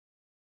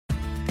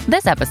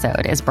This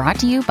episode is brought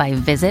to you by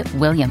Visit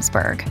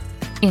Williamsburg.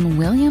 In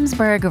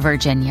Williamsburg,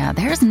 Virginia,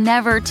 there's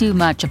never too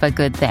much of a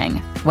good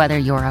thing. Whether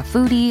you're a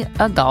foodie,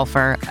 a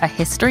golfer, a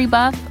history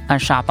buff, a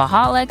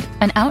shopaholic,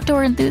 an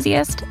outdoor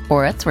enthusiast,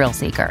 or a thrill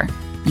seeker,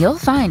 you'll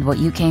find what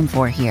you came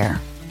for here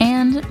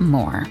and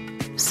more.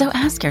 So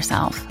ask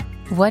yourself,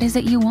 what is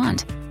it you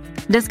want?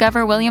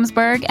 Discover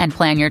Williamsburg and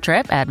plan your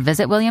trip at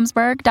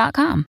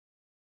visitwilliamsburg.com.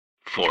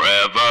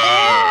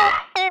 Forever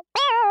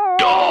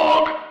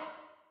Dog.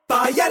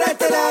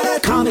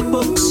 Comic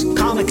books,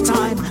 comic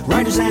time.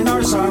 Writers and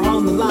artists are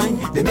on the line.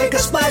 They make a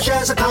splash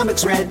as a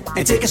comic's read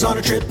and take us on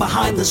a trip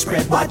behind the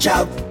spread. Watch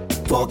out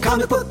for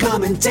comic book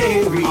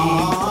commentary.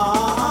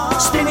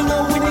 Spinning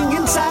a winning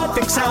inside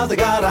fix how they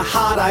got a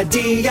hot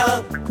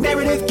idea.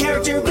 Narrative,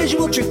 character,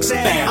 visual tricks,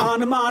 and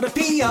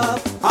onomatopoeia.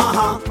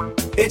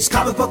 It's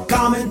comic book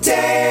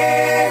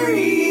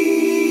commentary.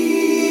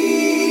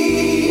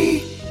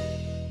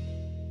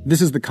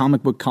 This is the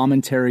comic book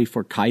commentary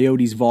for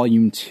Coyotes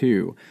Volume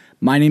 2.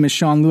 My name is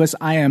Sean Lewis.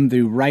 I am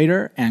the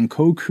writer and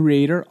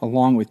co-creator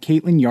along with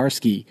Caitlin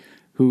Yarsky,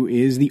 who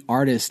is the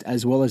artist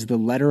as well as the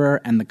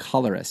letterer and the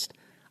colorist.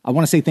 I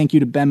want to say thank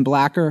you to Ben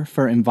Blacker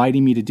for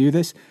inviting me to do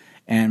this,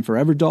 and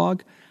Forever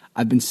Dog.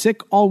 I've been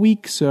sick all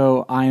week,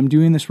 so I am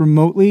doing this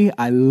remotely.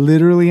 I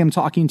literally am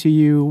talking to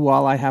you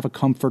while I have a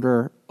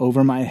comforter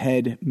over my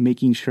head,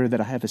 making sure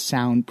that I have a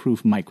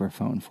soundproof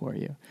microphone for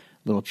you.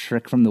 Little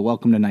trick from the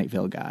Welcome to Night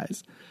Vale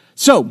guys.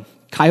 So,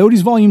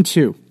 Coyotes Volume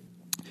 2.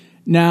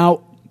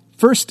 Now,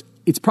 first,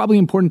 it's probably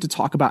important to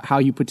talk about how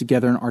you put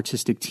together an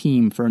artistic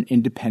team for an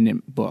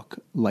independent book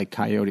like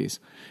Coyotes.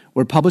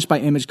 We're published by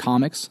Image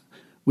Comics,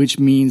 which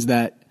means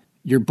that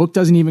your book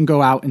doesn't even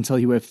go out until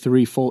you have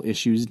 3 full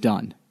issues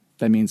done.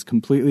 That means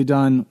completely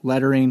done,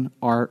 lettering,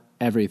 art,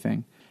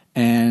 everything.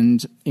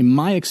 And in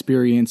my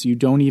experience, you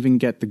don't even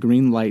get the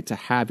green light to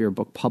have your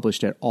book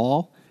published at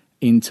all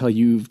until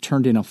you've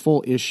turned in a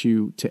full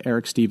issue to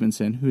Eric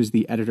Stevenson, who's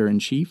the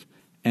editor-in-chief,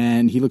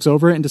 and he looks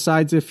over it and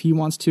decides if he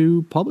wants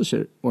to publish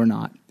it or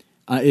not.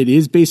 It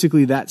is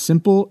basically that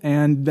simple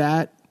and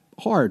that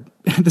hard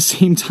at the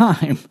same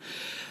time.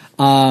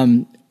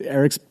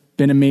 Eric's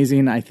been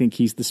amazing. I think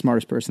he's the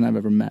smartest person I've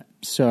ever met.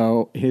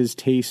 So his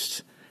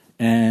taste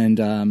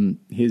and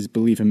his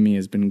belief in me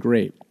has been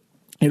great.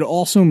 It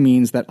also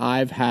means that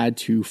I've had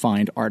to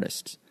find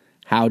artists.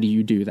 How do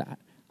you do that?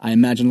 I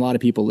imagine a lot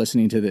of people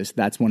listening to this,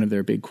 that's one of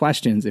their big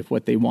questions if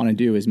what they want to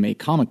do is make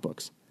comic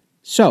books.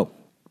 So,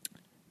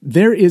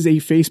 there is a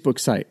Facebook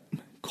site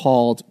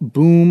called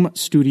Boom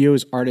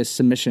Studios Artist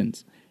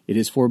Submissions. It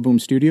is for Boom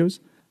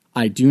Studios.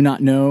 I do not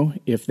know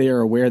if they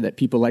are aware that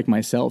people like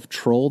myself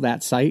troll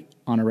that site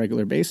on a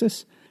regular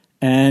basis.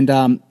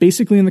 And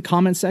basically in the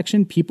comments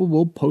section, people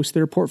will post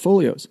their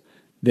portfolios.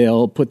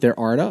 They'll put their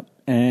art up,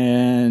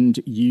 and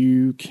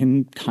you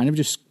can kind of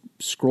just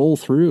scroll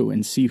through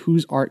and see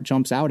whose art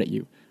jumps out at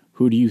you.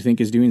 Who do you think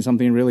is doing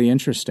something really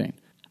interesting?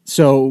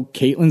 So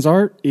Caitlin's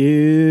art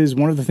is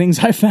one of the things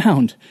I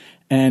found,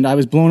 and I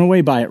was blown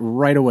away by it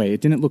right away.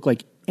 It didn't look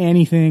like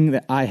anything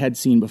that I had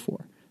seen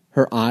before.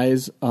 Her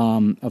eyes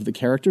of the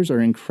characters are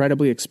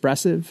incredibly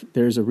expressive.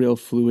 There's a real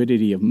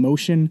fluidity of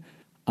motion.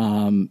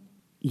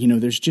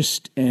 There's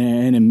just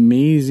an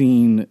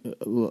amazing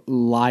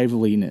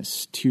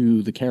liveliness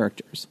to the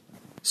characters.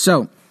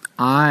 So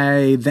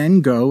I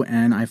then go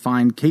and I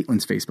find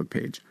Caitlin's Facebook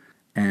page.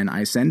 And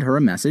I send her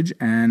a message,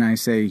 and I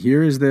say,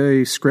 here is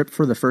the script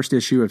for the first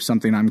issue of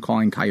something I'm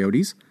calling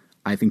Coyotes.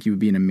 I think you would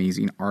be an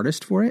amazing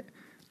artist for it.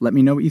 Let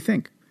me know what you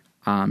think.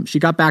 She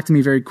got back to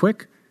me very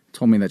quick,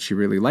 told me that she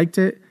really liked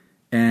it,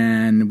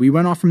 and we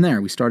went off from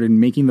there. We started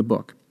making the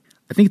book.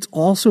 I think it's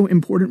also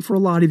important for a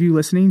lot of you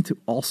listening to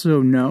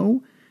also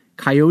know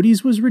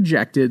Coyotes was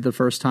rejected the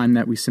first time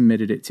that we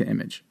submitted it to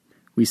Image.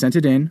 We sent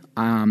it in.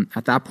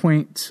 At that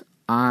point,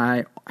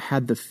 I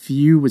had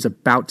was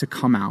about to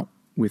come out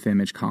with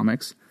Image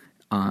Comics.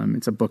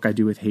 It's a book I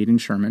do with Hayden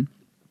Sherman.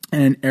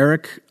 And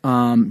Eric,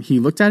 he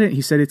looked at it.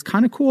 He said, it's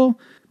kind of cool,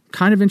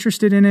 kind of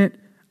interested in it.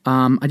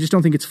 I just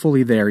don't think it's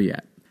fully there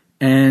yet.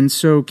 And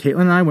so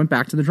Caitlin and I went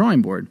back to the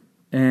drawing board.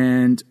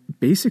 And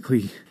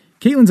basically,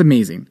 Caitlin's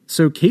amazing.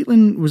 So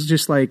Caitlin was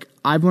just like,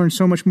 I've learned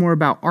so much more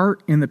about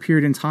art in the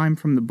period in time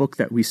from the book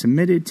that we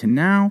submitted to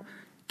now.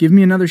 Give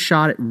me another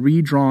shot at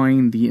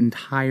redrawing the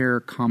entire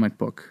comic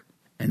book.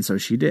 And so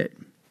she did.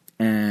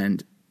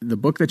 And the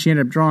book that she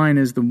ended up drawing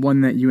is the one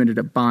that you ended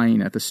up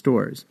buying at the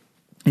stores.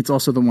 It's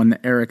also the one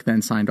that Eric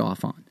then signed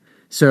off on.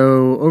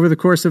 So over the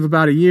course of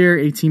about a year,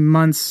 18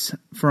 months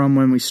from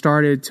when we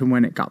started to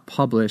when it got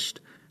published,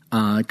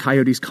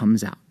 Coyotes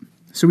comes out.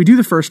 So we do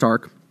the first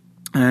arc,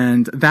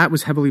 and that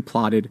was heavily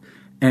plotted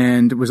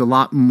and was a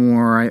lot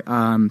more,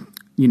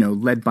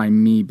 led by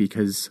me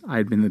because I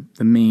had been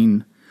the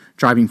main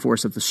driving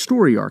force of the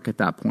story arc at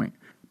that point.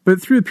 But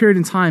through the period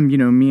in time,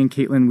 me and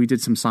Caitlin, we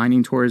did some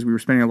signing tours. We were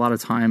spending a lot of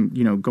time,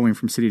 going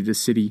from city to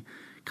city,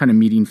 kind of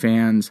meeting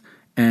fans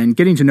and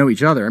getting to know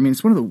each other. I mean,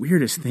 it's one of the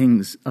weirdest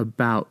things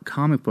about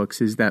comic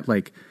books is that,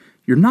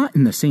 you're not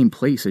in the same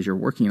place as you're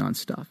working on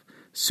stuff.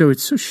 So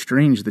it's so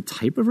strange the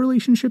type of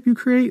relationship you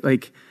create.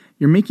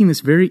 you're making this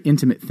very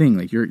intimate thing.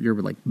 Like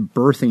you're like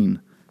birthing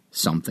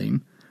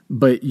something,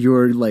 but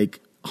you're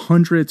like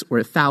hundreds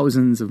or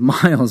thousands of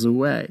miles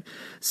away.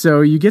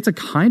 So you get to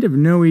kind of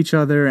know each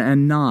other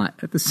and not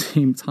at the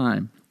same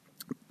time.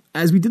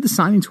 As we did the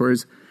signing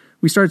tours,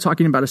 we started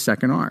talking about a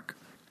second arc.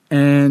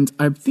 And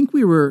I think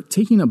we were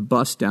taking a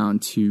bus down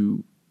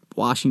to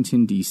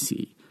Washington,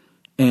 D.C.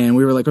 And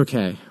we were like,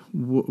 okay,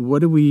 what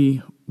do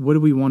we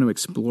want to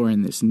explore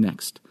in this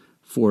next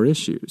 4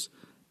 issues?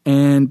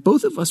 And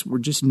both of us were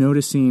just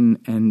noticing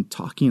and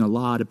talking a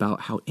lot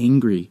about how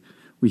angry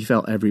we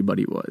felt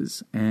everybody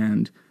was.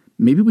 And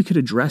maybe we could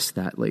address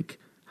that. Like,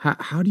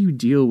 how do you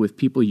deal with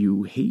people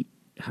you hate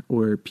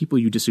or people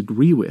you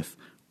disagree with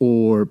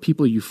or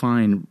people you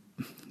find,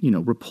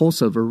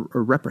 repulsive or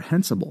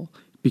reprehensible?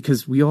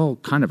 Because we all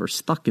kind of are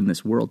stuck in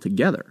this world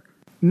together.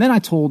 And then I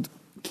told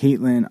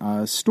Caitlin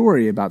a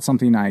story about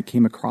something I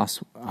came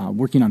across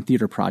working on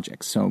theater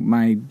projects. So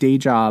my day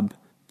job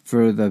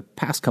for the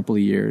past couple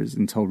of years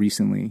until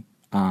recently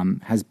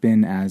has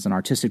been as an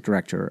artistic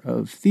director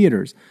of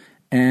theaters.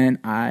 And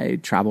I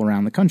travel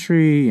around the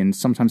country and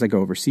sometimes I go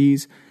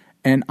overseas.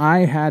 And I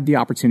had the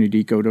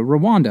opportunity to go to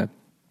Rwanda.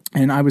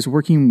 And I was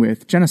working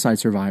with genocide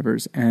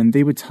survivors and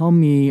they would tell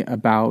me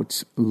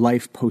about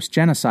life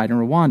post-genocide in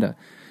Rwanda.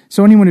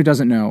 So anyone who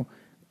doesn't know,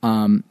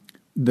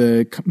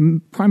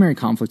 the primary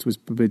conflict was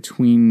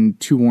between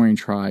 2 warring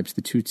tribes,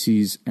 the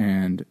Tutsis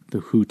and the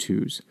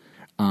Hutus.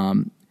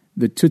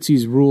 The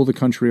Tutsis rule the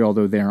country,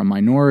 although they're a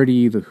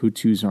minority. The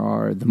Hutus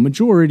are the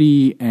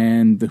majority,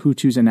 and the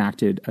Hutus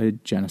enacted a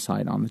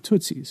genocide on the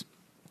Tutsis.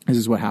 This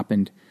is what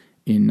happened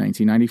in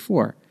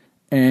 1994.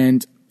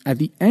 And at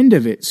the end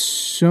of it,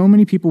 so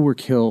many people were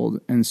killed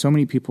and so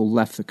many people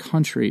left the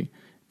country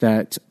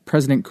that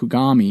President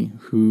Kagame,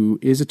 who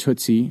is a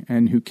Tutsi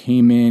and who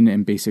came in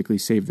and basically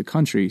saved the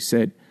country,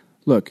 said,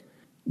 look,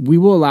 we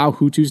will allow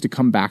Hutus to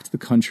come back to the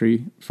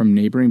country from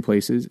neighboring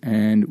places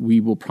and we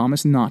will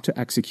promise not to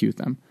execute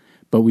them.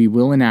 But we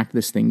will enact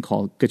this thing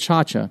called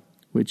Gacaca,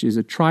 which is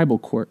a tribal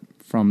court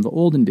from the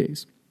olden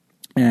days.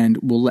 And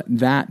we'll let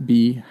that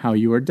be how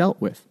you are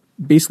dealt with.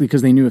 Basically,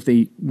 because they knew if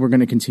they were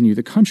going to continue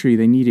the country,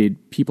 they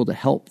needed people to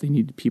help. They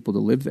needed people to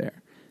live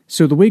there.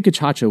 So the way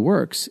Gacaca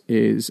works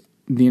is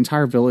the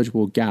entire village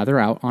will gather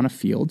out on a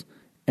field.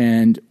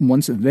 And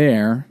once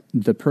there,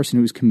 the person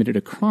who's committed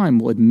a crime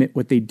will admit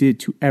what they did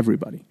to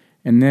everybody.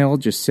 And they'll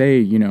just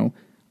say,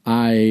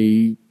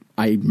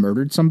 I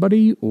murdered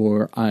somebody,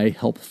 or I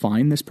helped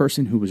find this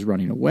person who was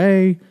running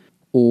away,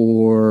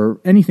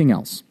 or anything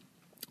else.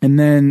 And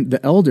then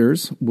the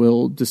elders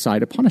will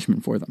decide a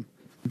punishment for them.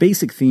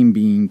 Basic theme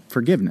being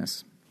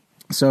forgiveness.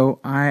 So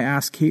I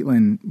asked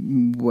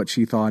Caitlin what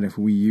she thought if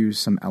we used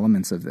some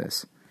elements of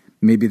this.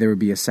 Maybe there would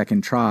be a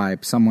second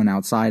tribe, someone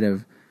outside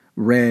of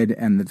Red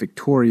and the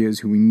Victorias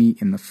who we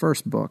meet in the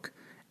first book,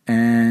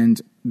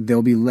 and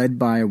they'll be led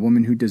by a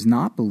woman who does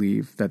not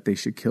believe that they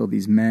should kill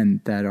these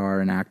men that are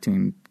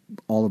enacting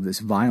all of this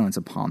violence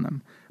upon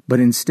them, but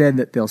instead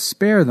that they'll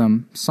spare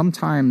them,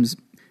 sometimes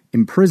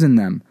imprison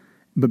them,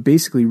 but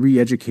basically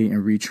re-educate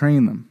and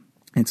retrain them.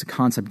 It's a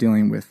concept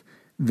dealing with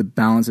the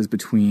balances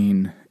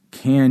between,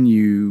 can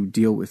you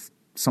deal with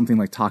something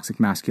like toxic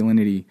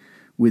masculinity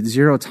with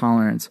zero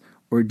tolerance,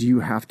 or do you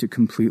have to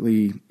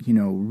completely,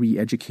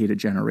 re-educate a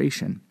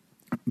generation?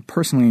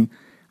 Personally,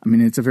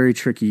 it's a very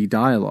tricky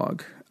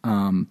dialogue.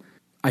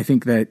 I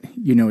think that,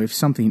 if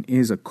something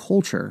is a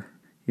culture,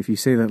 if you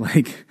say that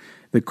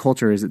the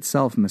culture is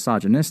itself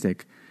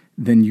misogynistic,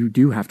 then you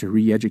do have to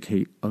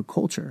re-educate a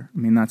culture.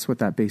 That's what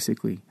that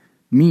basically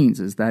means,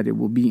 is that it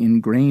will be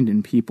ingrained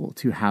in people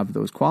to have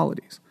those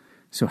qualities.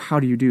 So how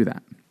do you do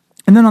that?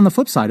 And then on the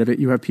flip side of it,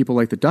 you have people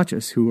like the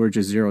Duchess who are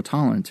just zero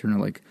tolerance and are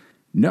like,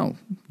 no,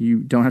 you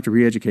don't have to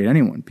re-educate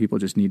anyone. People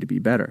just need to be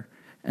better.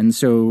 And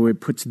so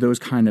it puts those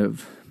kind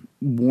of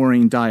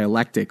warring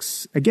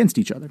dialectics against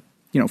each other.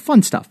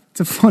 Fun stuff.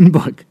 It's a fun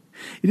book.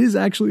 It is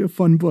actually a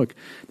fun book.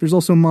 There's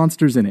also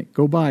monsters in it.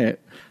 Go buy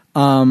it.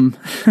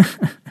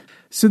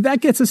 So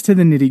that gets us to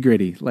the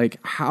nitty-gritty.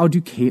 How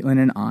do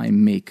Caitlin and I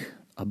make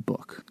a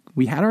book?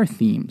 We had our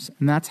themes,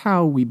 and that's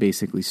how we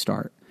basically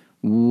start.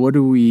 What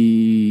do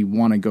we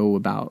want to go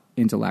about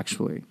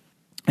intellectually?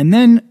 And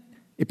then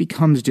it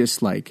becomes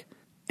just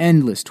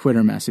endless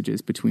Twitter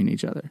messages between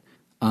each other.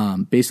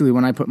 Basically,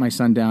 when I put my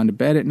son down to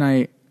bed at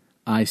night,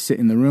 I sit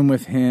in the room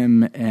with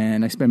him,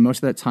 and I spend most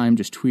of that time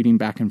just tweeting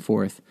back and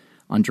forth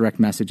on direct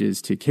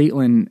messages to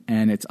Caitlin,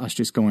 and it's us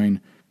just going,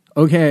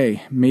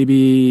 okay,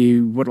 maybe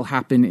what'll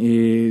happen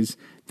is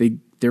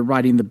they're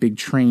riding the big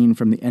train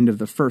from the end of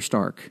the first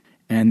arc,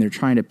 and they're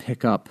trying to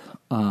pick up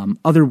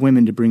other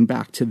women to bring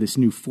back to this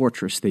new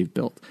fortress they've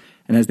built.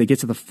 And as they get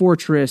to the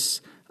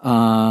fortress,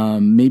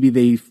 maybe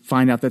they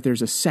find out that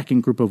there's a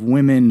second group of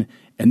women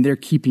and they're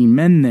keeping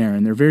men there,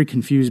 and they're very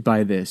confused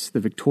by this, the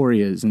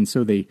Victorias, and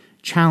so they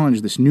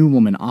challenge this new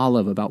woman,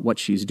 Olive, about what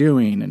she's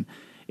doing, and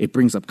it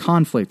brings up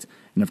conflict.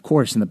 And of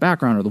course, in the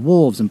background are the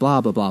wolves and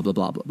blah, blah, blah, blah,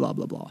 blah, blah, blah,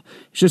 blah, blah.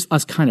 It's just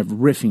us kind of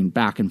riffing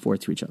back and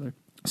forth to each other.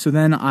 So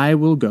then I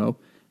will go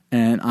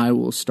and I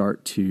will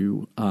start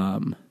to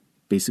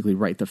basically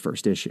write the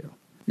first issue.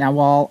 Now,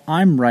 while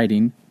I'm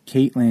writing,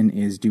 Caitlin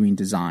is doing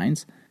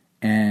designs,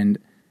 and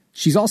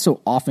she's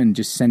also often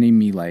just sending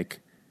me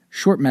like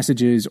short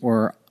messages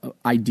or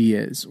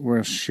ideas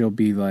where she'll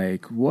be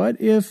like,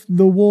 what if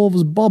the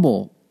wolves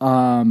bubble?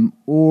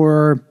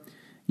 Or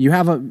you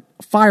have a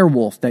fire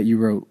wolf that you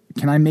wrote.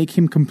 Can I make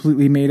him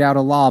completely made out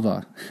of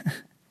lava?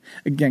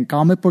 Again,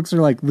 comic books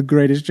are like the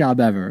greatest job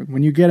ever.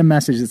 When you get a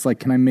message that's like,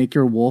 can I make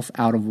your wolf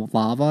out of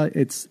lava?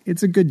 It's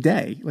a good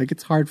day. Like,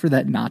 it's hard for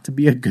that not to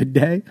be a good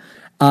day.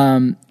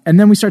 And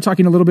then we start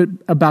talking a little bit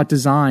about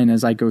design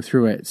as I go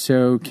through it.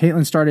 So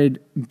Caitlin started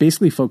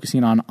basically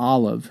focusing on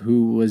Olive,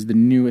 who was the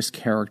newest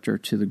character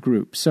to the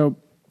group. So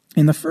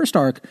in the first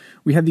arc,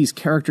 we had these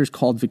characters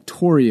called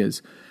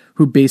Victorias,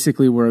 who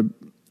basically were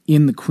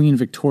in the Queen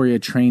Victoria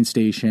train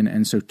station,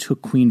 and so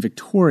took Queen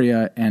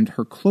Victoria and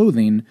her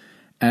clothing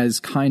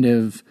as kind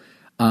of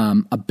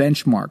a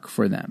benchmark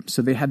for them.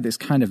 So they had this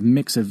kind of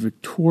mix of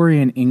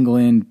Victorian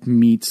England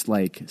meets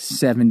like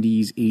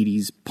 70s,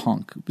 80s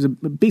punk. It was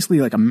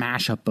basically like a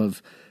mashup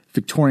of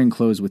Victorian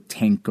clothes with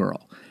Tank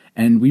Girl.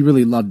 And we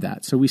really loved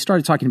that. So we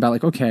started talking about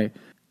like, okay,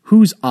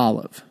 who's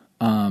Olive?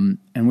 And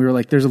we were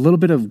like, there's a little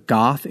bit of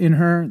goth in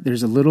her.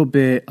 There's a little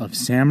bit of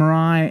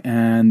samurai,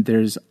 and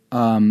there's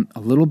a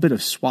little bit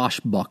of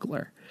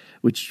swashbuckler,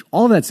 which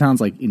all of that sounds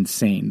like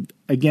insane.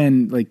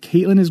 Again, like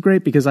Caitlin is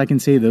great because I can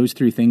say those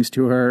three things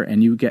to her,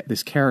 and you get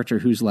this character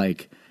who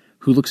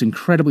looks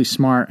incredibly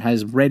smart,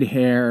 has red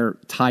hair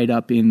tied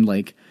up in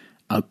like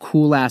a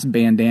cool ass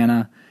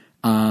bandana,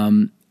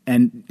 and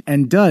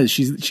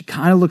she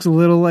kind of looks a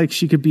little like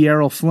she could be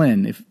Errol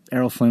Flynn if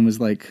Errol Flynn was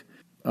like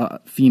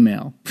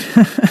female.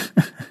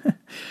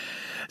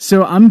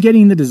 So I'm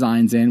getting the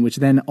designs in, which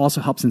then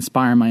also helps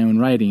inspire my own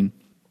writing,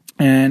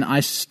 and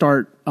I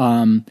start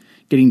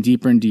getting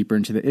deeper and deeper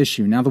into the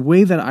issue. Now, the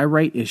way that I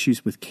write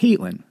issues with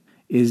Caitlin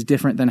is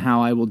different than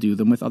how I will do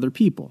them with other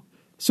people.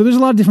 So there's a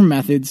lot of different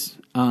methods.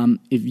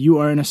 If you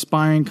are an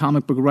aspiring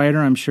comic book writer,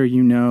 I'm sure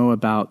you know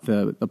about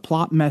the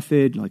plot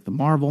method, like the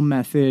Marvel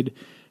method,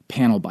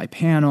 panel by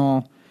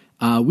panel.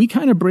 We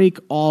kind of break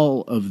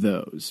all of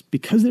those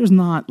because there's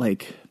not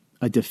like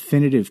a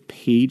definitive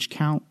page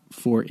count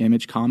for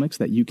Image Comics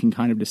that you can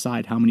kind of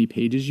decide how many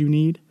pages you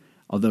need,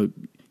 although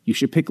you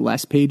should pick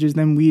less pages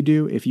than we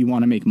do if you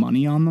want to make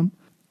money on them.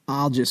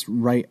 I'll just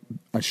write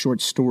a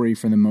short story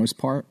for the most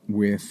part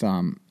with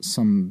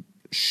some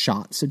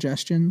shot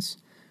suggestions.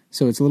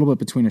 So it's a little bit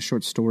between a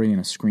short story and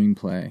a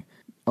screenplay.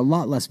 A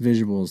lot less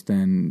visuals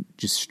than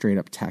just straight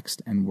up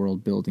text and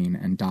world building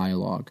and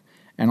dialogue.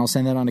 And I'll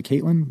send that on to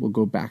Caitlin. We'll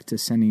go back to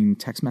sending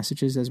text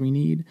messages as we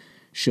need.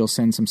 She'll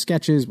send some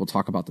sketches. We'll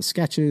talk about the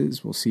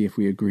sketches. We'll see if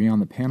we agree on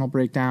the panel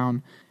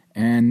breakdown.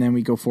 And then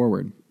we go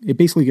forward. It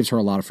basically gives her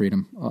a lot of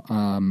freedom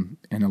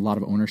and a lot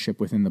of ownership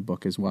within the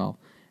book as well.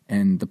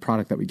 And the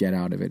product that we get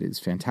out of it is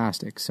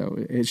fantastic. So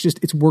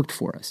it's worked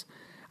for us.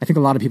 I think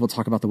a lot of people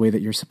talk about the way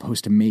that you're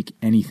supposed to make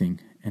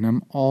anything. And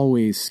I'm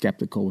always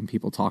skeptical when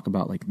people talk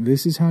about like,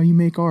 this is how you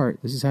make art.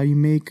 This is how you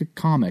make a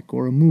comic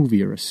or a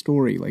movie or a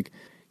story. Like,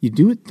 you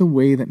do it the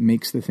way that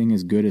makes the thing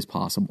as good as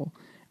possible.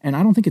 And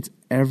I don't think it's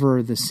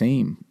ever the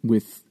same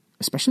with,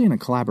 especially in a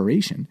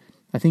collaboration.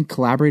 I think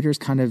collaborators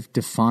kind of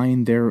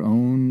define their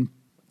own,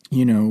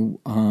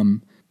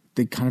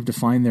 they kind of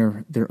define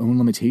their own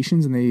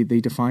limitations, and they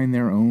define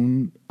their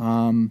own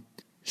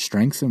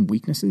strengths and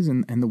weaknesses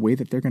and the way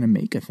that they're going to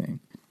make a thing.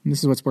 And this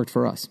is what's worked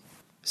for us.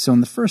 So in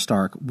the first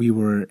arc, we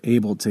were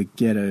able to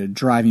get a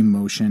driving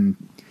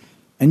motion.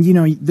 And,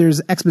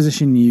 there's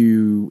exposition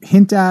you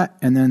hint at,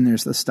 and then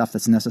there's the stuff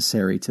that's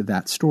necessary to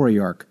that story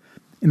arc.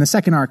 In the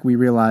second arc, we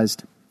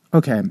realized,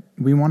 okay,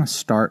 we want to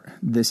start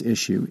this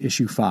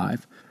issue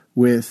 5,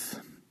 with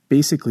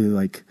basically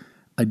like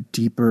a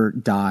deeper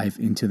dive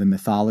into the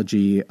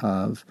mythology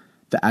of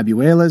the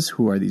Abuelas,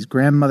 who are these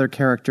grandmother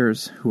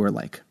characters who are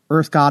like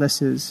earth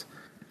goddesses,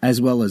 as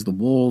well as the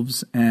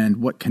wolves, and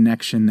what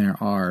connection there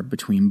are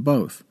between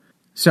both.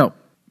 So,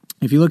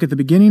 if you look at the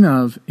beginning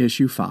of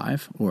issue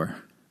 5, or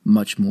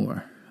much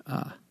more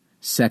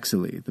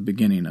sexily, the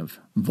beginning of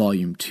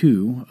volume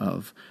 2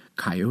 of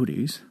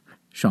Coyotes,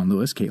 Sean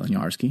Lewis, Caitlin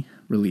Yarsky,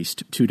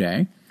 released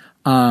today,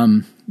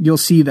 you'll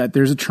see that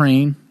there's a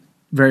train,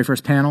 very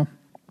first panel,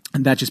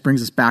 and that just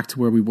brings us back to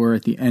where we were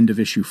at the end of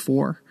issue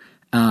 4.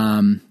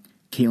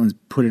 Caitlin's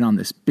put it on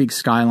this big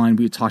skyline.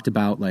 We talked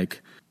about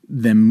like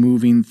them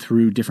moving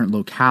through different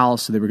locales,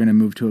 so they were going to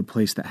move to a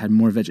place that had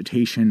more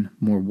vegetation,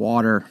 more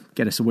water,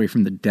 get us away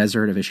from the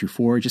desert of issue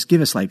 4, just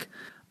give us like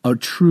a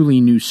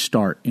truly new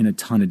start in a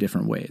ton of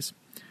different ways.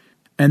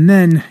 And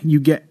then you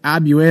get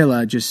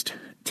Abuela just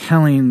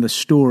telling the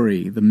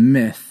story, the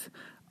myth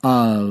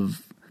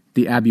of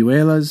the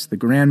Abuelas, the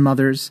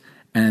grandmothers,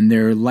 and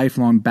their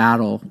lifelong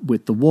battle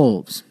with the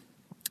wolves.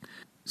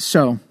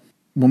 So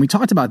when we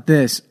talked about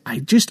this,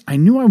 I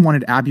knew I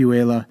wanted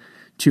Abuela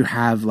to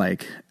have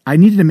I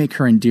needed to make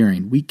her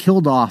endearing. We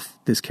killed off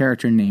this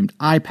character named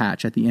Eye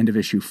Patch at the end of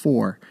issue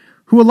 4,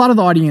 who a lot of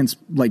the audience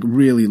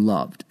really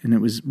loved. And it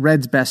was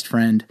Red's best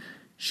friend.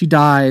 She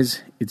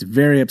dies. It's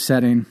very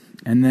upsetting.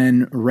 And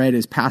then Red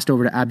is passed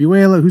over to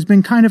Abuela, who's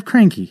been kind of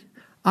cranky.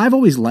 I've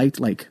always liked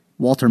like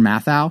Walter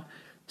Matthau.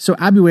 So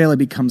Abuela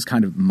becomes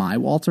kind of my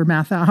Walter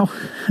Matthau.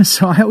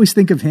 So I always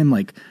think of him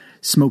like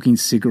smoking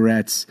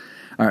cigars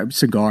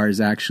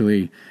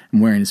actually,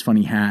 and wearing his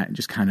funny hat, and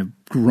just kind of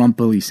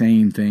grumpily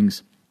saying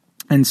things.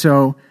 And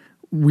so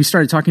we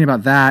started talking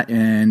about that,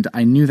 and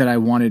I knew that I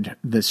wanted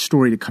the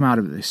story to come out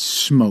of this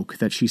smoke,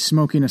 that she's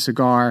smoking a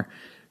cigar,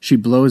 she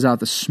blows out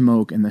the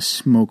smoke, and the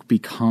smoke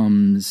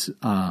becomes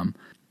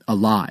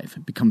alive,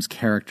 it becomes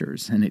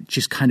characters, and it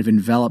just kind of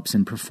envelops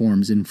and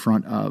performs in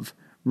front of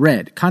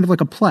Red, kind of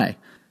like a play.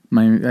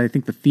 I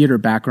think the theater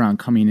background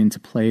coming into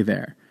play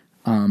there.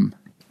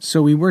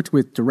 So we worked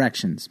with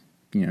directions,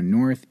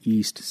 north,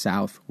 east,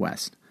 south,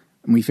 west.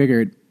 And we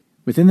figured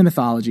within the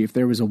mythology, if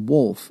there was a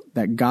wolf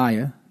that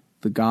Gaia,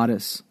 the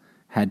goddess,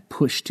 had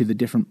pushed to the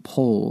different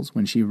poles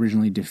when she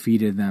originally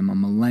defeated them a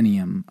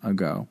millennium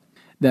ago,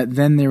 that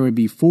then there would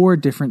be 4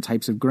 different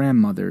types of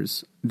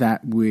grandmothers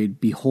that would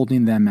be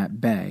holding them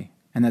at bay,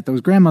 and that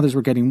those grandmothers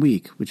were getting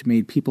weak, which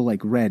made people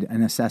like Red a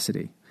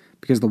necessity,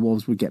 because the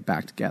wolves would get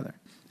back together.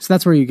 So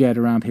that's where you get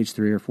around page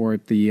 3 or 4,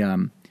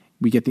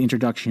 we get the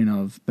introduction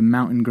of the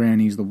mountain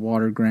grannies, the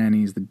water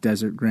grannies, the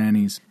desert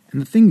grannies. And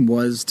the thing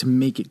was to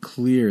make it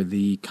clear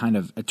the kind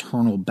of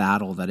eternal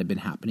battle that had been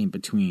happening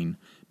between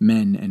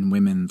men and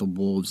women, the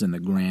wolves and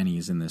the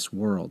grannies in this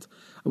world.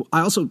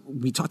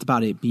 We talked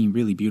about it being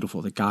really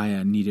beautiful, that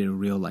Gaia needed a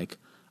real, like,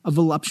 a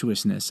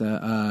voluptuousness. We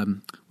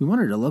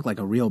wanted her to look like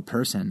a real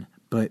person,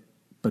 but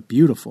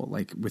beautiful,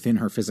 like within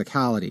her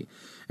physicality.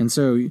 And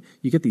so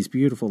you get these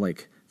beautiful,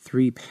 like,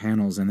 3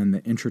 panels and then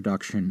the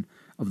introduction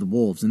of the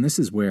wolves. And this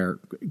is where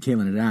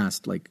Caitlin had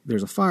asked, like,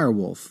 there's a fire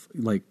wolf,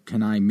 like,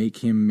 can I make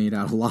him made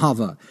out of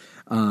lava?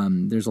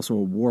 There's also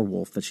a war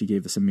wolf that she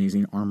gave this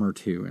amazing armor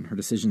to, and her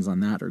decisions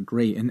on that are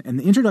great. And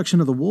the introduction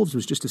of the wolves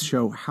was just to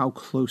show how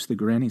close the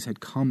grannies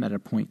had come at a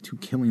point to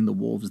killing the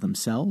wolves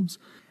themselves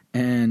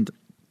and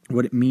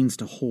what it means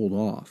to hold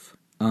off.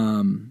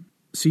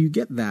 So you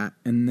get that,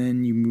 and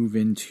then you move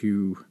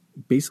into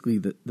basically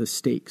the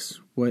stakes,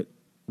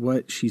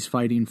 what she's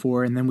fighting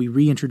for, and then we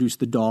reintroduce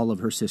the doll of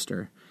her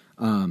sister.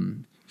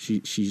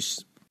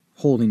 She's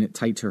holding it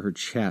tight to her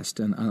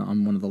chest and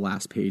on one of the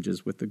last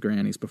pages with the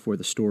grannies before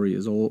the story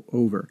is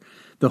over.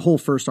 The whole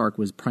first arc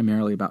was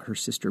primarily about her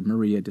sister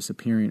Maria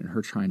disappearing and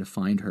her trying to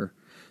find her.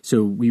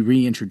 So we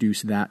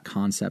reintroduce that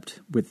concept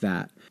with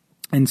that.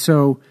 And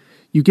so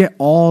you get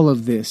all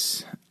of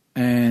this,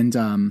 and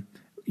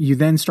you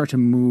then start to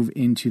move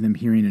into them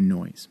hearing a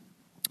noise.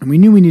 And we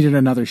knew we needed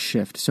another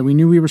shift. So we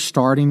knew we were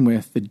starting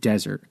with the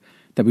desert,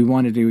 that we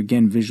wanted to,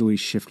 again, visually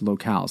shift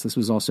locales. This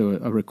was also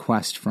a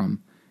request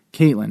from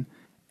Caitlin.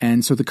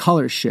 And so the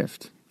colors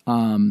shift.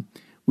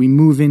 We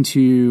move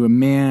into a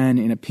man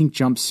in a pink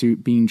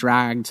jumpsuit being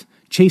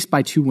chased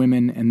by 2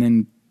 women, and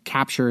then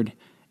captured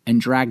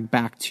and dragged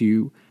back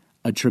to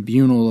a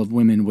tribunal of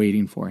women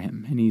waiting for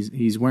him. And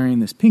he's wearing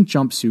this pink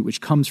jumpsuit,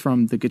 which comes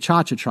from the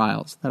Gachacha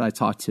trials that I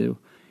talked to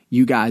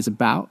you guys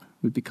about.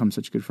 We've become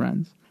such good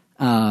friends.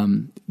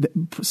 In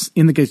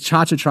the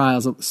Gachacha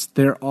trials,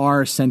 there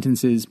are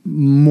sentences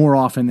more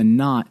often than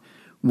not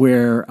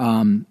where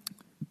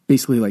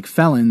basically like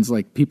felons,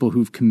 like people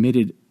who've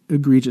committed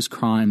egregious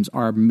crimes,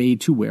 are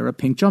made to wear a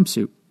pink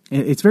jumpsuit.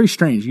 It's very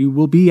strange. You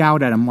will be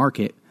out at a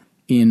market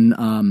in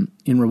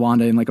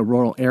Rwanda in like a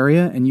rural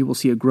area, and you will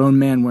see a grown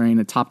man wearing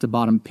a top to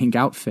bottom pink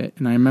outfit.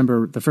 And I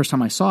remember the first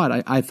time I saw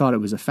it, I thought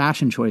it was a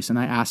fashion choice, and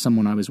I asked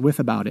someone I was with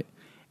about it,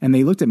 and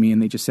they looked at me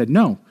and they just said,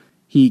 no,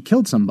 he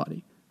killed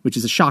somebody, which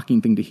is a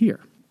shocking thing to hear.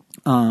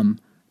 Kind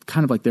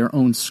of like their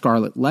own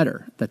scarlet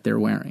letter that they're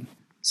wearing.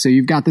 So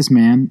you've got this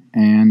man,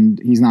 and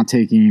he's not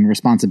taking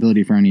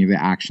responsibility for any of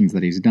the actions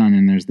that he's done.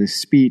 And there's this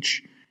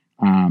speech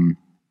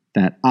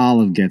that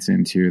Olive gets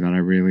into that I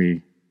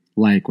really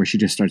like, where she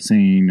just starts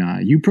saying,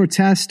 you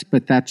protest,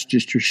 but that's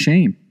just your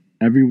shame.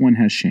 Everyone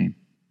has shame.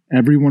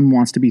 Everyone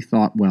wants to be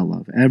thought well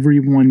of.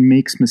 Everyone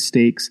makes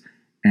mistakes,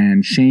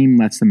 and shame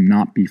lets them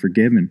not be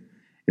forgiven.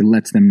 It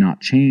lets them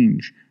not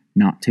change,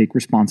 not take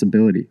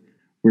responsibility.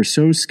 We're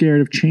so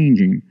scared of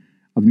changing,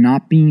 of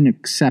not being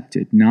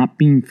accepted, not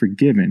being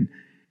forgiven,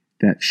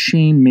 that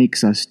shame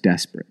makes us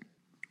desperate,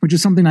 which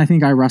is something I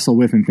think I wrestle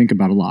with and think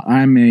about a lot.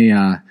 I'm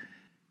a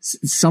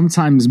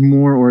sometimes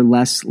more or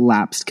less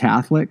lapsed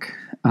Catholic,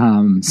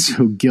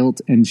 so guilt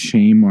and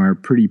shame are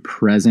pretty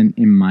present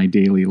in my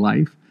daily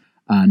life,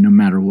 no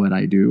matter what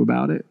I do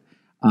about it.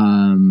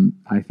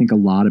 I think a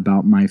lot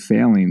about my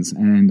failings,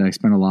 and I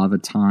spend a lot of the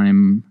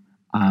time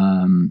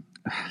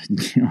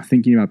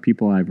thinking about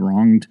people I've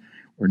wronged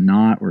or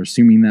not, or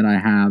assuming that I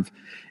have.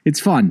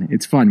 It's fun.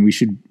 It's fun. We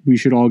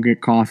should all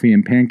get coffee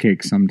and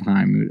pancakes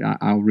sometime.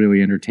 I'll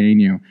really entertain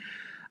you.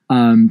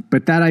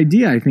 But that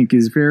idea, I think,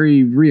 is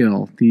very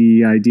real.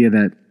 The idea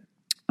that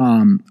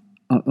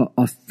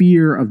a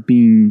fear of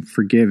being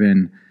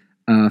forgiven,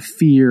 a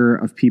fear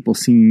of people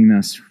seeing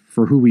us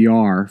for who we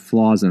are,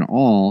 flaws and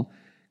all,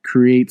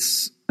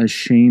 creates a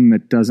shame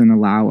that doesn't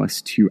allow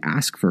us to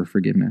ask for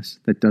forgiveness,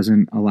 that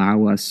doesn't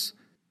allow us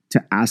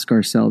to ask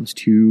ourselves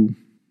to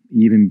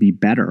even be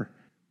better,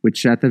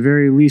 which at the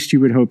very least you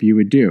would hope you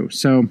would do.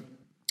 So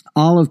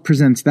Olive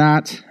presents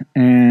that,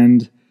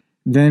 and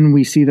then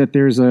we see that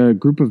there's a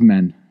group of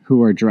men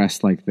who are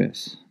dressed like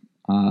this.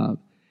 And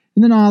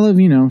then Olive,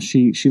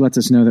 she lets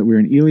us know that we're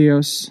in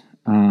Ilios,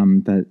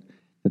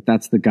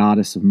 that's the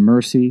goddess of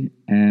mercy,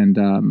 and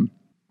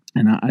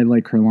I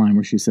like her line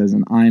where she says,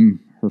 "And I'm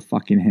her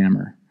fucking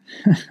hammer."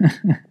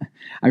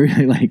 I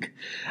really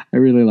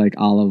like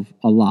Olive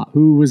a lot,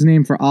 who was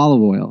named for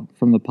olive oil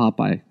from the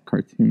Popeye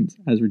cartoons,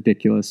 as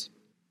ridiculous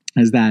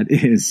as that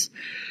is.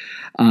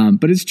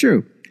 But it's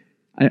true.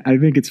 I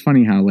think it's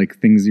funny how like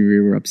things we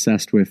were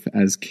obsessed with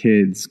as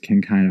kids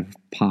can kind of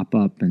pop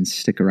up and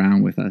stick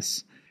around with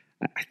us.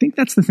 I think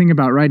that's the thing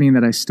about writing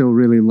that I still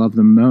really love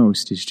the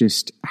most, is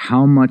just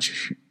how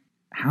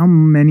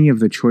many of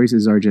the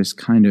choices are just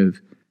kind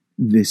of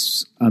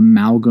this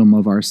amalgam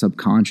of our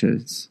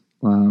subconscious.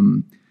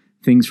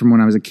 Things from when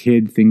I was a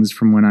kid, things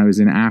from when I was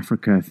in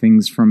Africa,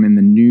 things from in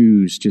the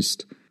news,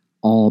 just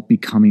all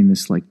becoming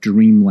this like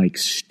dreamlike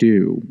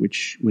stew,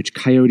 which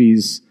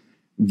Coyotes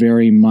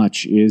very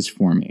much is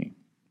for me.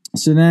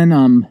 So then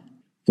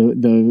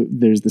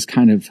there's this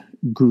kind of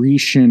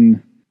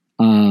Grecian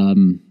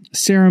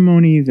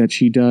ceremony that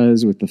she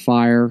does with the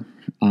fire.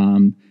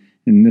 And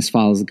this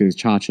follows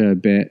Gachacha a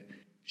bit.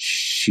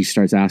 She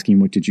starts asking,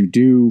 "What did you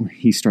do?"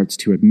 He starts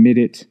to admit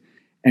it.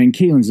 And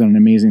Caitlin's done an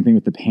amazing thing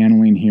with the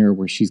paneling here,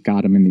 where she's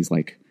got him in these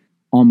like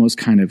almost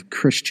kind of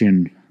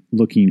Christian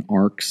looking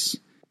arcs.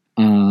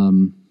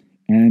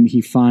 And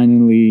he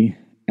finally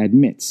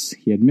admits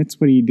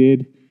what he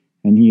did,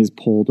 and he is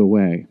pulled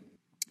away.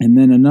 And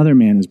then another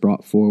man is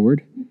brought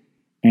forward.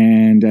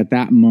 And at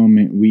that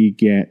moment, we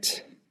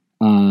get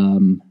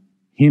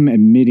him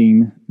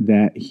admitting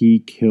that he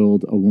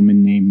killed a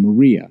woman named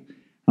Maria.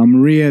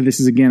 Maria, this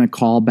is again a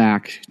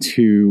callback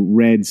to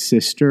Red's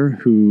sister,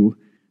 who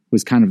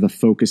was kind of the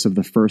focus of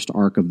the first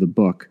arc of the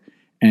book.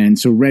 And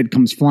so Red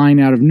comes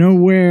flying out of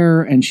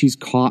nowhere, and she's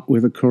caught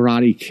with a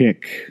karate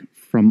kick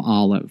from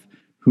Olive,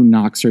 who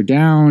knocks her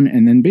down,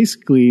 and then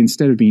basically,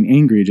 instead of being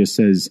angry, just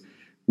says,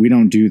 "We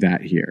don't do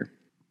that here."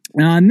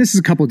 And this is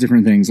a couple of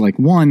different things. Like,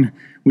 one,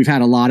 we've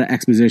had a lot of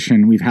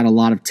exposition. We've had a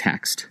lot of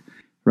text,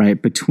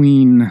 right?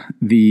 Between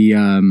the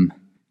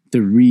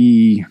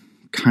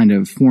kind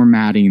of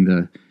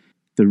formatting,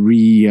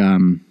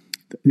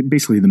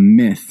 basically the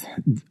myth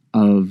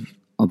of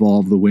all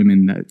of the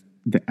women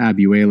that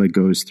Abuela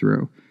goes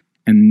through.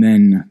 And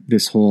then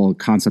this whole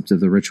concept of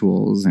the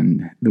rituals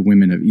and the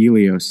women of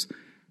Ilios.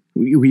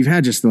 We've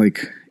had just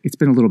like, it's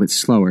been a little bit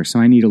slower, so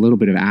I need a little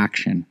bit of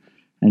action.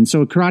 And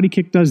so a karate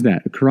kick does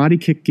that. A karate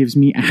kick gives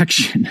me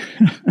action.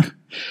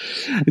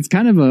 It's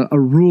kind of a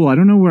rule. I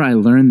don't know where I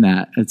learned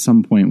that at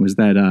some point, was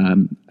that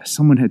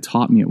someone had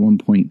taught me at one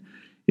point,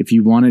 if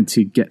you wanted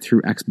to get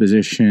through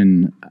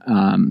exposition,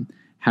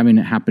 having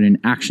it happen in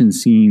action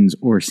scenes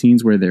or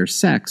scenes where there's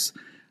sex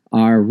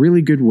are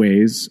really good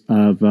ways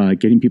of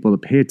getting people to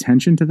pay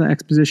attention to the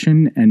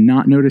exposition and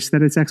not notice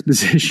that it's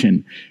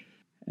exposition.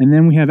 And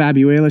then we have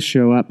Abuela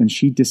show up, and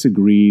she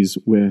disagrees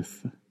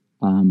with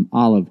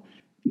Olive.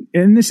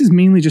 And this is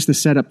mainly just to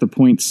set up the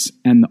points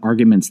and the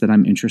arguments that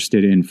I'm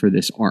interested in for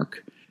this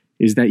arc,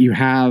 is that you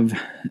have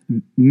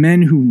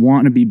men who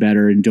want to be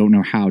better and don't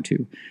know how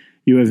to.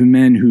 You have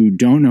men who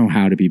don't know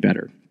how to be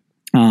better,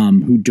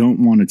 who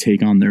don't want to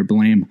take on their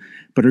blame,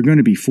 but are going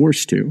to be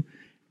forced to.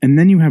 And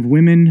then you have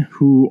women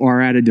who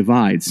are at a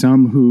divide,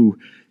 some who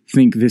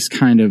think this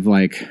kind of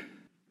like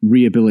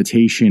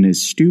rehabilitation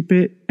is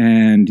stupid,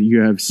 and you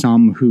have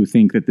some who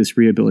think that this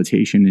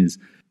rehabilitation is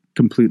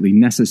completely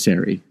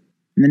necessary.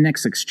 And the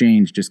next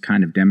exchange just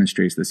kind of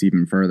demonstrates this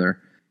even further.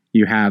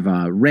 You have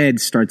Red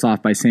starts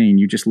off by saying,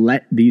 "You just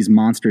let these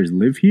monsters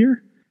live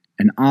here?"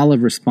 And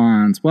Olive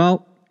responds,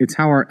 "Well, it's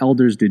how our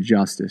elders did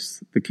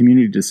justice. The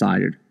community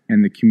decided,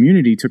 and the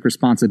community took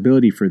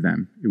responsibility for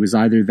them. It was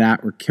either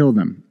that or kill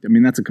them." I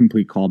mean, that's a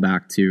complete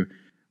callback to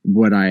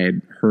what I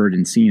had heard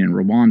and seen in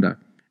Rwanda.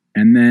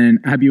 And then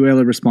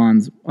Abuela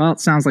responds, "Well, it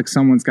sounds like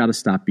someone's got to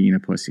stop being a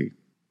pussy."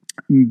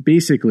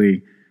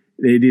 Basically,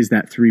 it is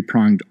that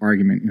three-pronged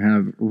argument. You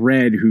have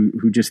Red,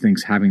 who just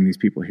thinks having these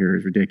people here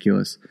is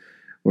ridiculous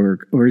or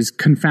is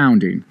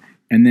confounding.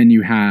 And then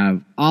you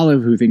have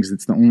Olive, who thinks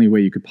it's the only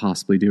way you could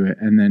possibly do it.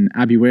 And then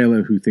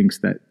Abuela, who thinks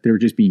that they're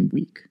just being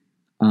weak.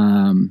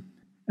 And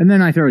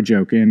then I throw a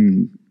joke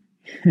in.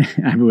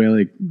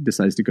 Abuela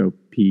decides to go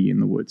pee in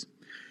the woods.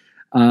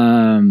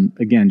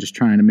 Again, just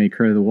trying to make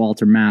her the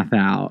Walter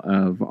Matthau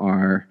of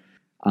our,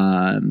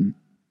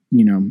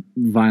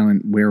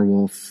 violent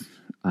werewolf,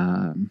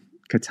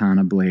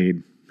 katana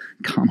blade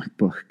comic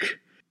book.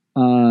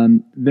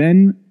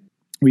 Then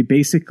we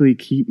basically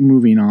keep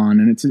moving on,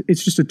 and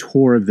it's just a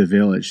tour of the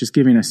village, just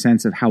giving a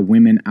sense of how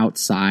women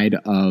outside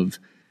of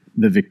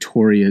the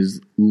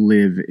Victorias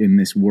live in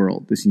this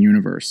world, this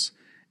universe.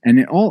 And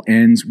it all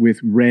ends with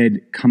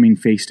Red coming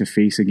face to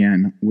face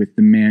again with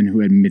the man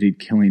who admitted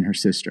killing her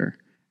sister.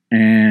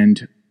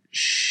 And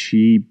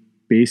she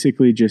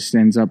basically just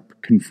ends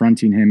up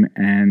confronting him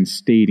and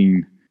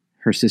stating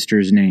her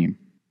sister's name.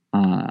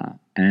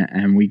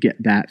 And we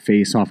get that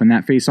face-off. And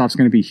that face-off's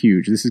going to be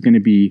huge. This is going to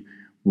be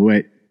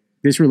what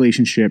this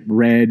relationship,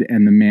 Red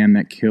and the man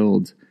that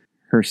killed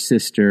her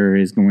sister,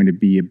 is going to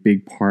be a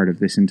big part of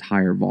this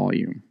entire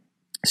volume.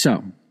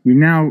 So we've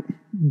now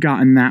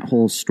gotten that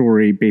whole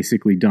story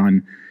basically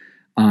done.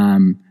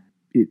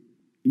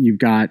 You've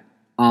got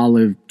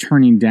Olive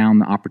turning down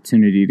the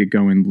opportunity to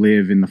go and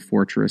live in the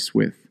fortress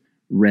with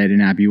Red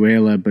and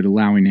Abuela, but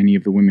allowing any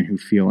of the women who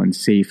feel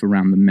unsafe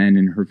around the men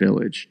in her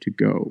village to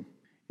go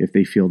if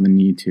they feel the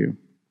need to.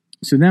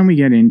 So then we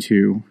get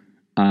into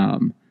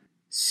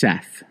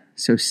Seth.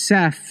 So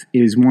Seth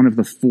is one of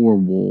the 4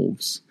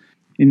 wolves.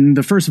 In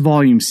the first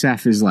volume,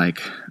 Seth is like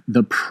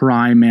the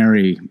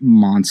primary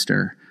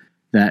monster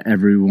that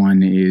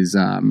everyone is...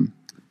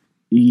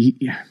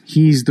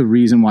 He's the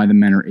reason why the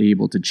men are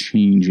able to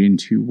change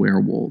into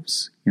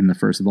werewolves in the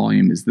first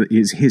volume,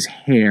 is his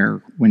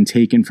hair, when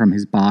taken from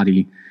his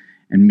body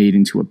and made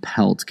into a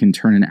pelt, can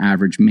turn an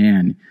average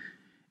man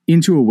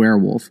into a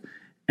werewolf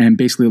and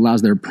basically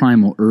allows their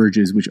primal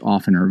urges, which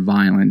often are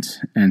violent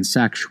and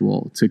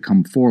sexual, to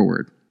come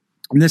forward.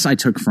 And this I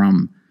took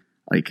from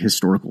like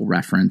historical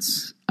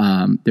reference.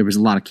 There was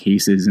a lot of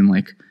cases in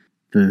like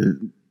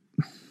the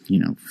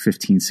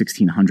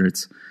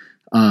 1600s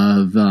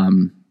of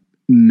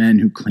men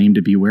who claimed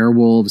to be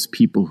werewolves,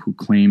 people who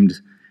claimed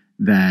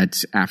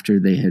that after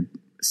they had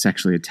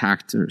sexually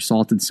attacked or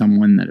assaulted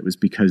someone, that it was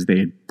because they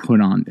had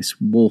put on this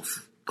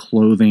wolf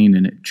clothing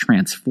and it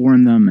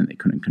transformed them and they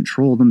couldn't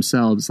control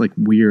themselves. Like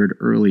weird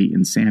early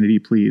insanity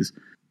pleas.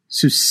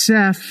 So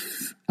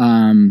Seth,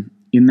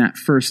 in that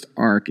first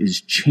arc, is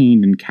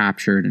chained and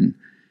captured and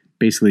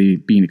basically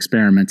being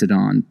experimented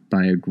on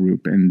by a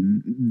group,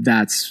 and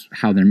that's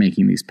how they're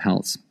making these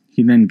pelts.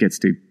 He then gets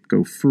to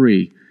go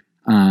free.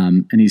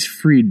 And he's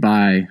freed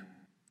by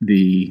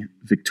the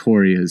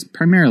Victorias,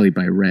 primarily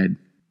by Red.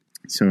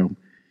 So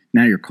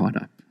now you're caught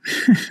up.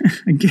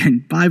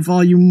 Again, by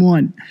volume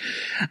 1.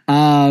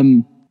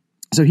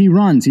 So he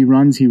runs.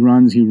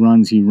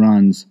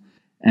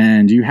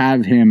 And you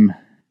have him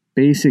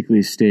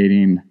basically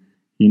stating,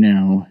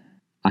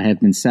 I have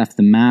been Seth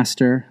the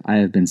master, I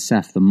have been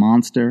Seth the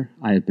monster,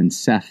 I have been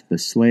Seth the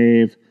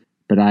slave,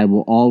 but I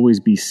will always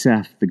be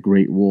Seth, the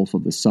great wolf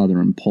of the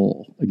southern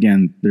pole.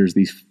 Again, there's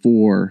these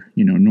 4,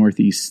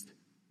 northeast,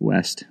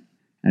 west,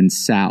 and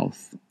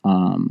south,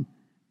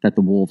 that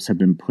the wolves have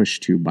been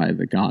pushed to by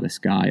the goddess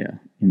Gaia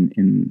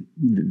in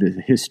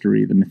the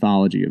history, the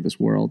mythology of this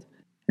world.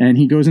 And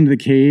he goes into the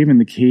cave, and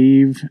the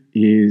cave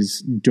is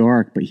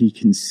dark, but he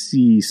can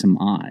see some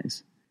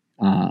eyes,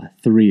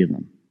 3 of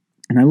them.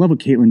 And I love what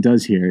Caitlin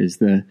does here is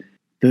the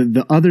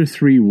other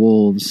 3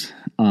 wolves,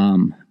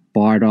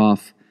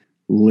 Bardolph,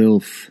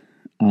 Lilf,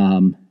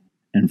 and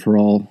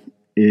Feral,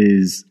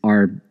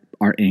 are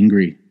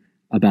angry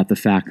about the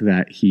fact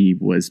that he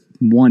was,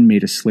 1,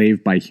 made a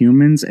slave by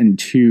humans, and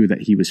 2,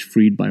 that he was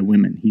freed by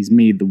women. He's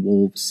made the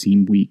wolves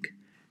seem weak.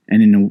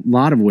 And in a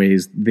lot of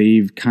ways,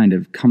 they've kind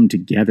of come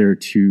together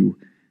to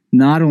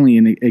not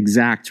only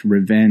exact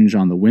revenge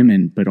on the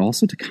women, but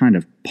also to kind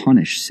of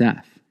punish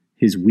Seth.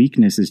 His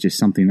weakness is just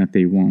something that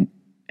they won't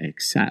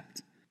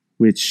accept,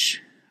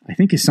 which I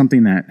think is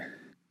something that,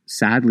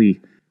 sadly,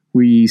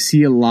 we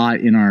see a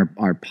lot in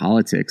our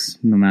politics,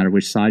 no matter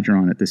which side you're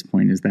on at this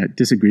point, is that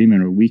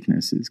disagreement or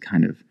weakness is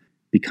kind of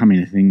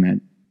becoming a thing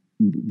that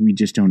we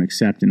just don't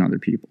accept in other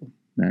people,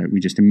 that we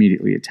just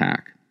immediately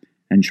attack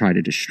and try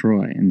to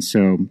destroy. And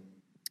so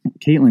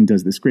Caitlin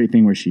does this great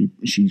thing where she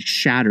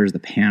shatters the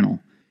panel,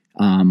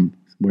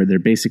 where they're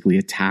basically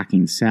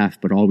attacking Seth,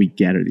 but all we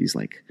get are these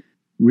like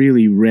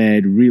really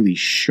red, really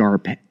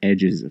sharp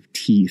edges of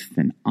teeth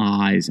and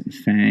eyes and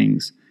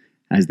fangs,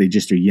 as they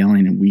just are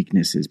yelling and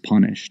weakness is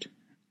punished.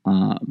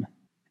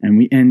 And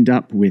we end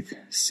up with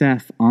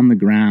Seth on the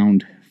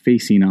ground,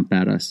 facing up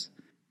at us,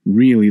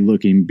 really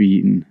looking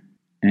beaten.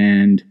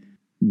 And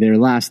their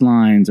last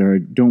lines are,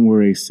 "Don't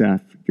worry,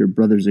 Seth, your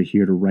brothers are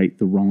here to right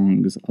the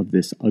wrongs of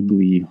this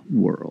ugly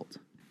world."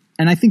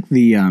 And I think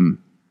the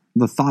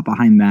thought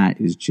behind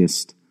that is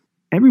just,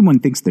 everyone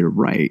thinks they're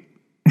right.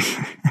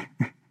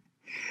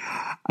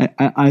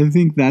 I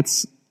think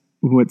that's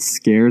what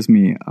scares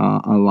me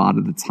a lot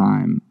of the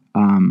time.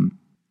 I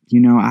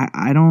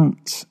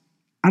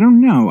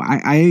don't know.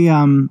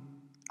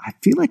 I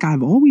feel like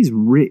I've always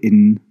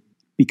written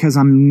because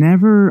I've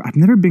never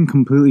been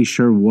completely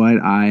sure what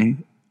I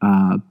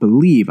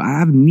believe. I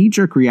have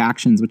knee-jerk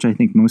reactions, which I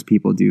think most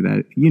people do.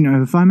 That,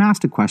 if I'm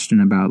asked a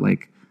question about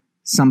like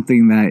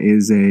something that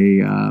is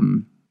a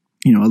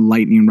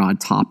lightning rod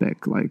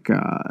topic, like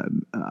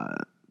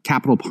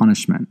capital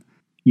punishment,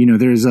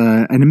 there's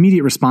an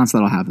immediate response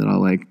that I'll have, that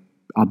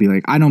I'll be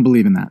like, I don't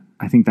believe in that.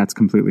 I think that's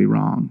completely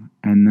wrong.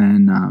 And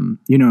then,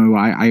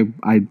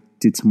 I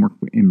did some work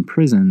in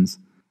prisons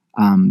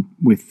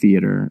with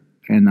theater,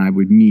 and I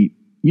would meet,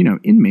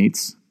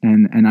 inmates,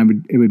 and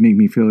it would make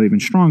me feel even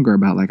stronger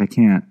about like, I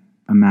can't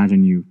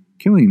imagine you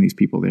killing these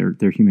people.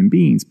 They're human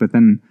beings. But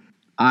then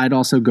I'd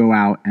also go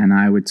out and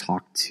I would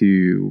talk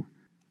to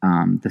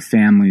the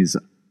families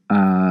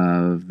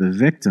of the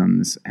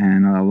victims,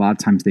 and a lot of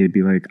times they'd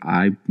be like,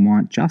 I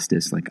want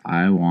justice. Like,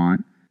 I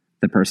want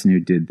the person who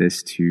did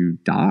this to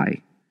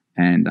die.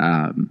 And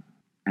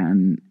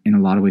And in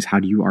a lot of ways, how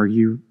do you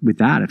argue with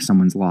that? If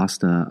someone's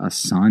lost a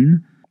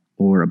son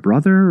or a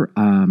brother,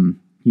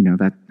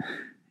 that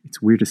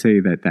it's weird to say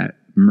that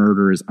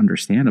murder is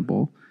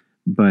understandable,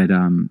 but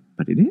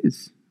it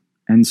is.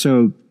 And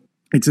so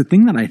it's a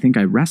thing that I think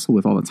I wrestle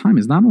with all the time,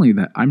 is not only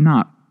that I'm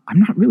not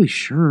really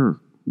sure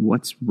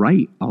what's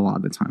right a lot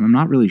of the time. I'm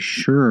not really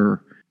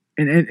sure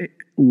and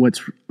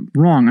what's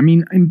wrong. I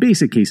mean, in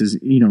basic cases,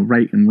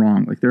 right and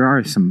wrong, like there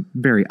are some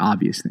very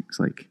obvious things,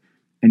 like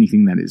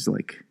anything that is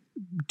like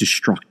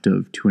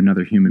destructive to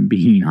another human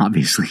being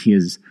obviously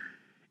is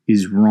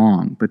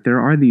wrong. But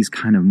there are these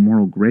kind of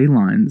moral gray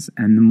lines,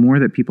 and the more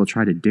that people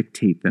try to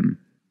dictate them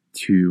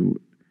to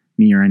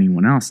me or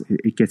anyone else,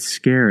 it gets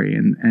scary.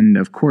 And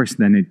of course,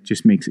 then it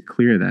just makes it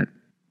clear that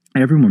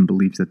everyone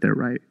believes that they're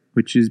right,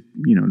 which is,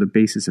 the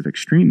basis of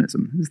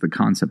extremism, is the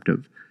concept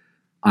of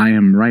I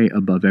am right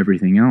above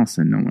everything else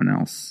and no one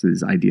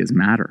else's ideas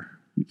matter.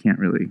 You can't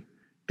really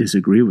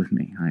disagree with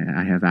me.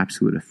 I have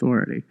absolute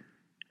authority.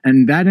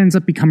 And that ends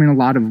up becoming a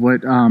lot of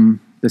what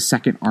the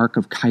second arc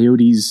of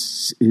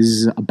Coyotes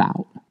is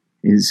about,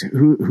 is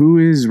who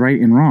is right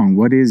and wrong?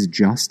 What is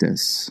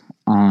justice?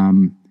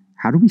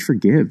 How do we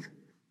forgive?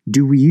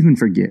 Do we even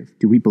forgive?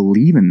 Do we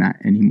believe in that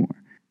anymore?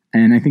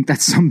 And I think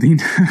that's something,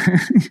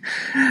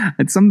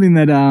 it's something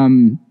that,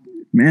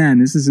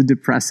 this is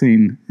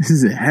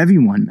a heavy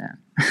one, man.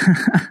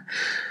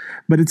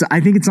 But I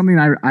think it's something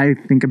I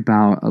think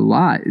about a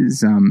lot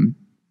is,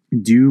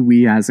 do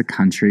we as a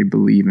country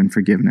believe in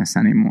forgiveness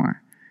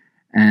anymore?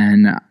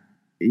 And,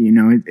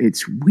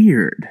 it's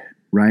weird,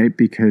 right?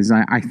 Because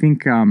I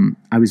think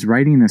I was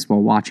writing this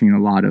while watching a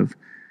lot of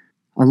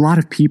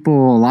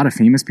people, a lot of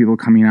famous people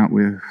coming out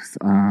with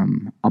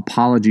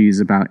apologies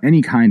about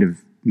any kind of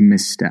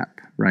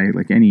misstep, right?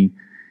 Like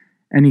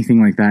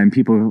anything like that. And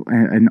people,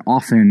 and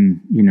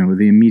often,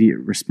 the immediate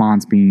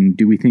response being,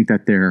 do we think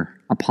that their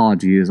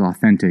apology is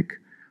authentic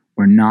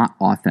or not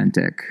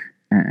authentic?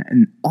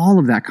 And all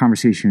of that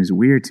conversation is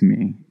weird to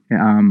me.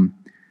 Like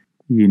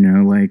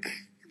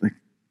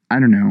I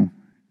don't know.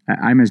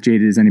 I'm as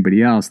jaded as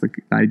anybody else. The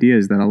idea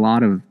is that a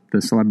lot of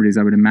the celebrities,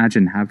 I would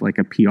imagine, have like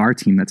a PR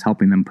team that's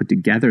helping them put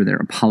together their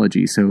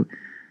apology. So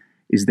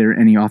is there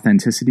any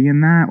authenticity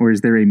in that? Or is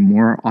there a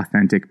more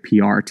authentic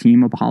PR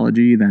team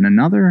apology than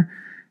another?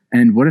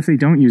 And what if they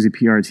don't use a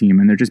PR team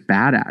and they're just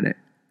bad at it?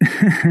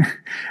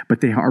 But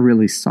they are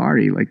really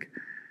sorry. Like,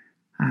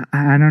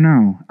 I don't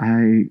know.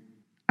 I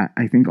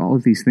think all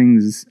of these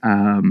things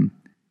kind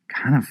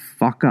of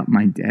fuck up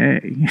my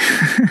day.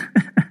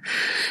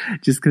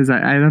 Just because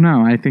I don't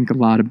know. I think a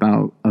lot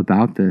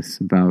about this,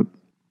 about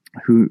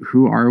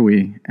who are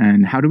we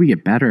and how do we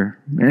get better?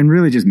 And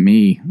really just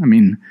me. I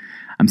mean,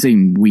 I'm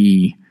saying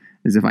we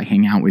as if I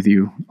hang out with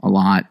you a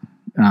lot.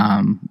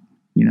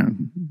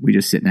 We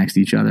just sit next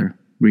to each other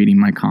reading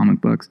my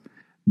comic books.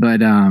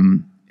 But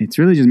it's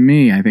really just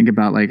me. I think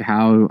about like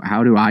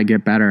how do I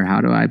get better?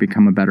 How do I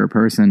become a better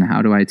person?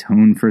 How do I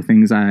atone for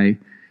things I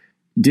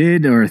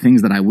did or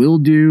things that I will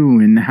do?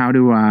 And how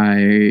do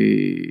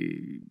I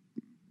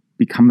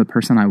become the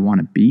person I want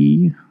to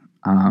be?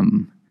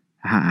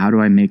 How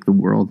do I make the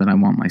world that I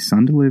want my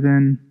son to live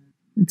in?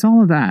 It's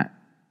all of that.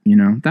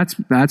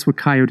 That's what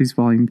Coyotes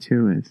Volume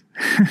 2 is.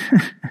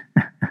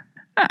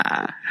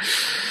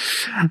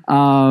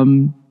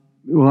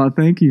 Well,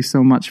 thank you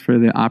so much for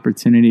the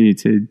opportunity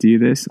to do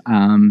this.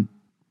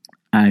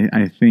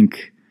 I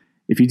think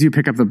if you do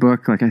pick up the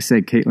book, like I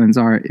said, Caitlin's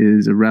art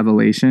is a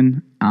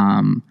revelation.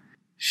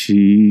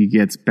 She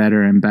gets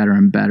better and better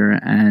and better.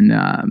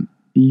 And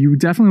you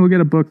definitely will get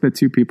a book that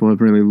two people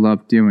have really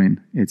loved doing.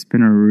 It's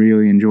been a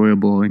really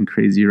enjoyable and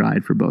crazy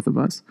ride for both of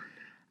us.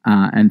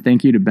 And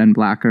thank you to Ben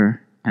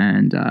Blacker.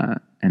 And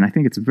I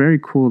think it's very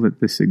cool that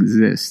this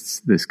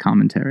exists, this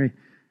commentary.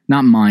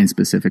 Not mine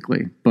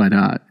specifically, but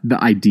the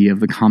idea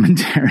of the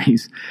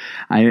commentaries.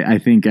 I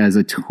think as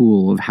a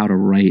tool of how to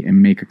write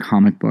and make a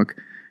comic book,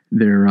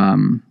 they're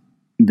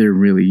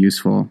really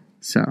useful.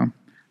 So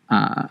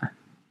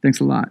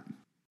thanks a lot.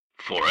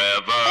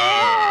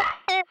 Forever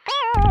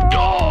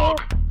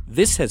Dog.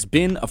 This has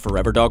been a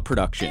Forever Dog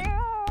production.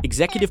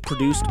 Executive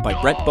produced by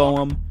Brett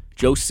Boehm,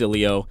 Joe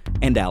Cilio,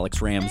 and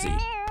Alex Ramsey.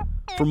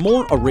 For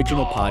more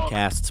original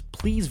podcasts,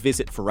 please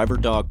visit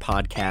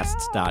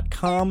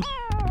foreverdogpodcasts.com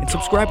and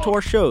subscribe to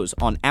our shows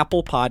on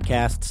Apple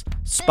Podcasts,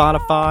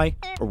 Spotify,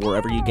 or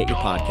wherever you get your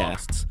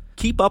podcasts.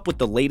 Keep up with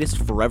the latest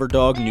Forever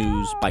Dog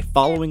news by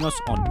following us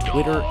on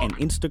Twitter and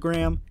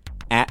Instagram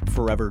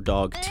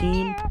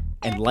 @ForeverDogTeam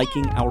and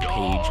liking our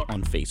page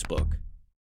on Facebook.